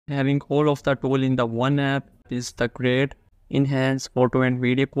Having all of the tool in the one app is the great enhance photo and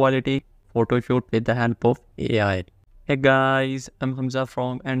video quality photo shoot with the help of AI. Hey guys, I'm Hamza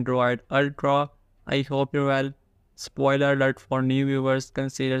from Android Ultra. I hope you're well. Spoiler alert for new viewers,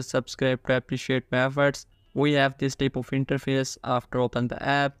 consider subscribe to appreciate my efforts. We have this type of interface after open the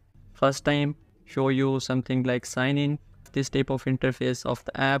app. First time, show you something like sign in. This type of interface of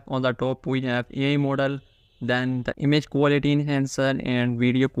the app. On the top we have AI model, then the image quality enhancer and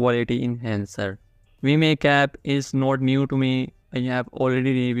video quality enhancer. Vmake app is not new to me. I have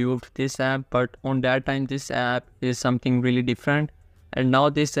already reviewed this app, but on that time this app is something really different, and now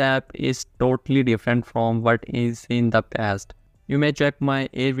this app is totally different from what is in the past. You may check my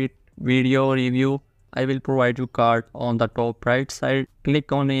video review. I will provide you card on the top right side.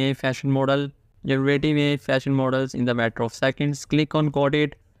 Click on AI fashion model. Generative AI fashion models in the matter of seconds. Click on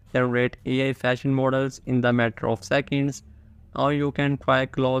coded. Generate AI fashion models in the matter of seconds. Now you can try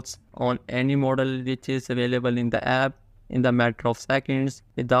clothes on any model which is available in the app in the matter of seconds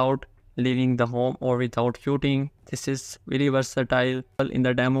without leaving the home or without shooting. This is very versatile. In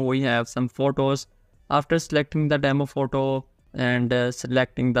the demo we have some photos. After selecting the demo photo and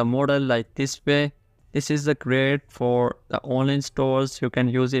selecting the model like this way, this is great for the online stores. You can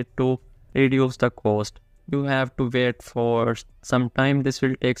use it to reduce the cost. You have to wait for some time. This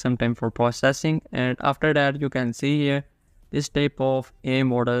will take some time for processing, and after that you can see here this type of AI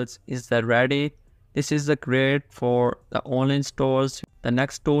models is ready. This is great for the online stores. The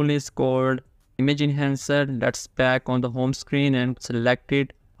next tool is called image enhancer. Let's back on the home screen and select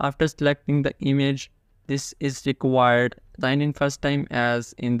it. After selecting the image, this is required. Sign in first time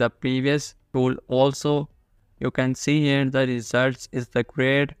as in the previous tool. Also, you can see here the results is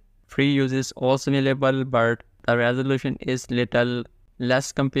great. Free use is also available, but the resolution is little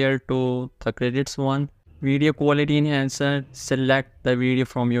less compared to the credits one. Video quality enhancer, select the video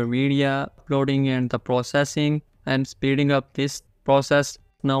from your media, uploading and the processing and speeding up this process.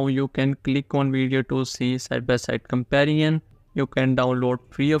 Now you can click on video to see side-by-side comparison. You can download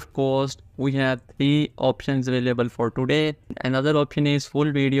free of cost. We have 3 options available for today. Another option is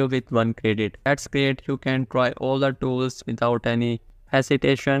full video with 1 credit. That's great. You can try all the tools without any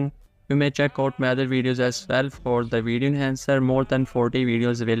hesitation. You may check out my other videos as well for the video enhancer. More than 40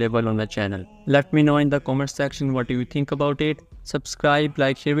 videos available on the channel. Let me know in the comment section what do you think about it. Subscribe,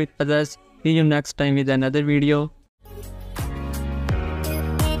 like, share with others. See you next time with another video.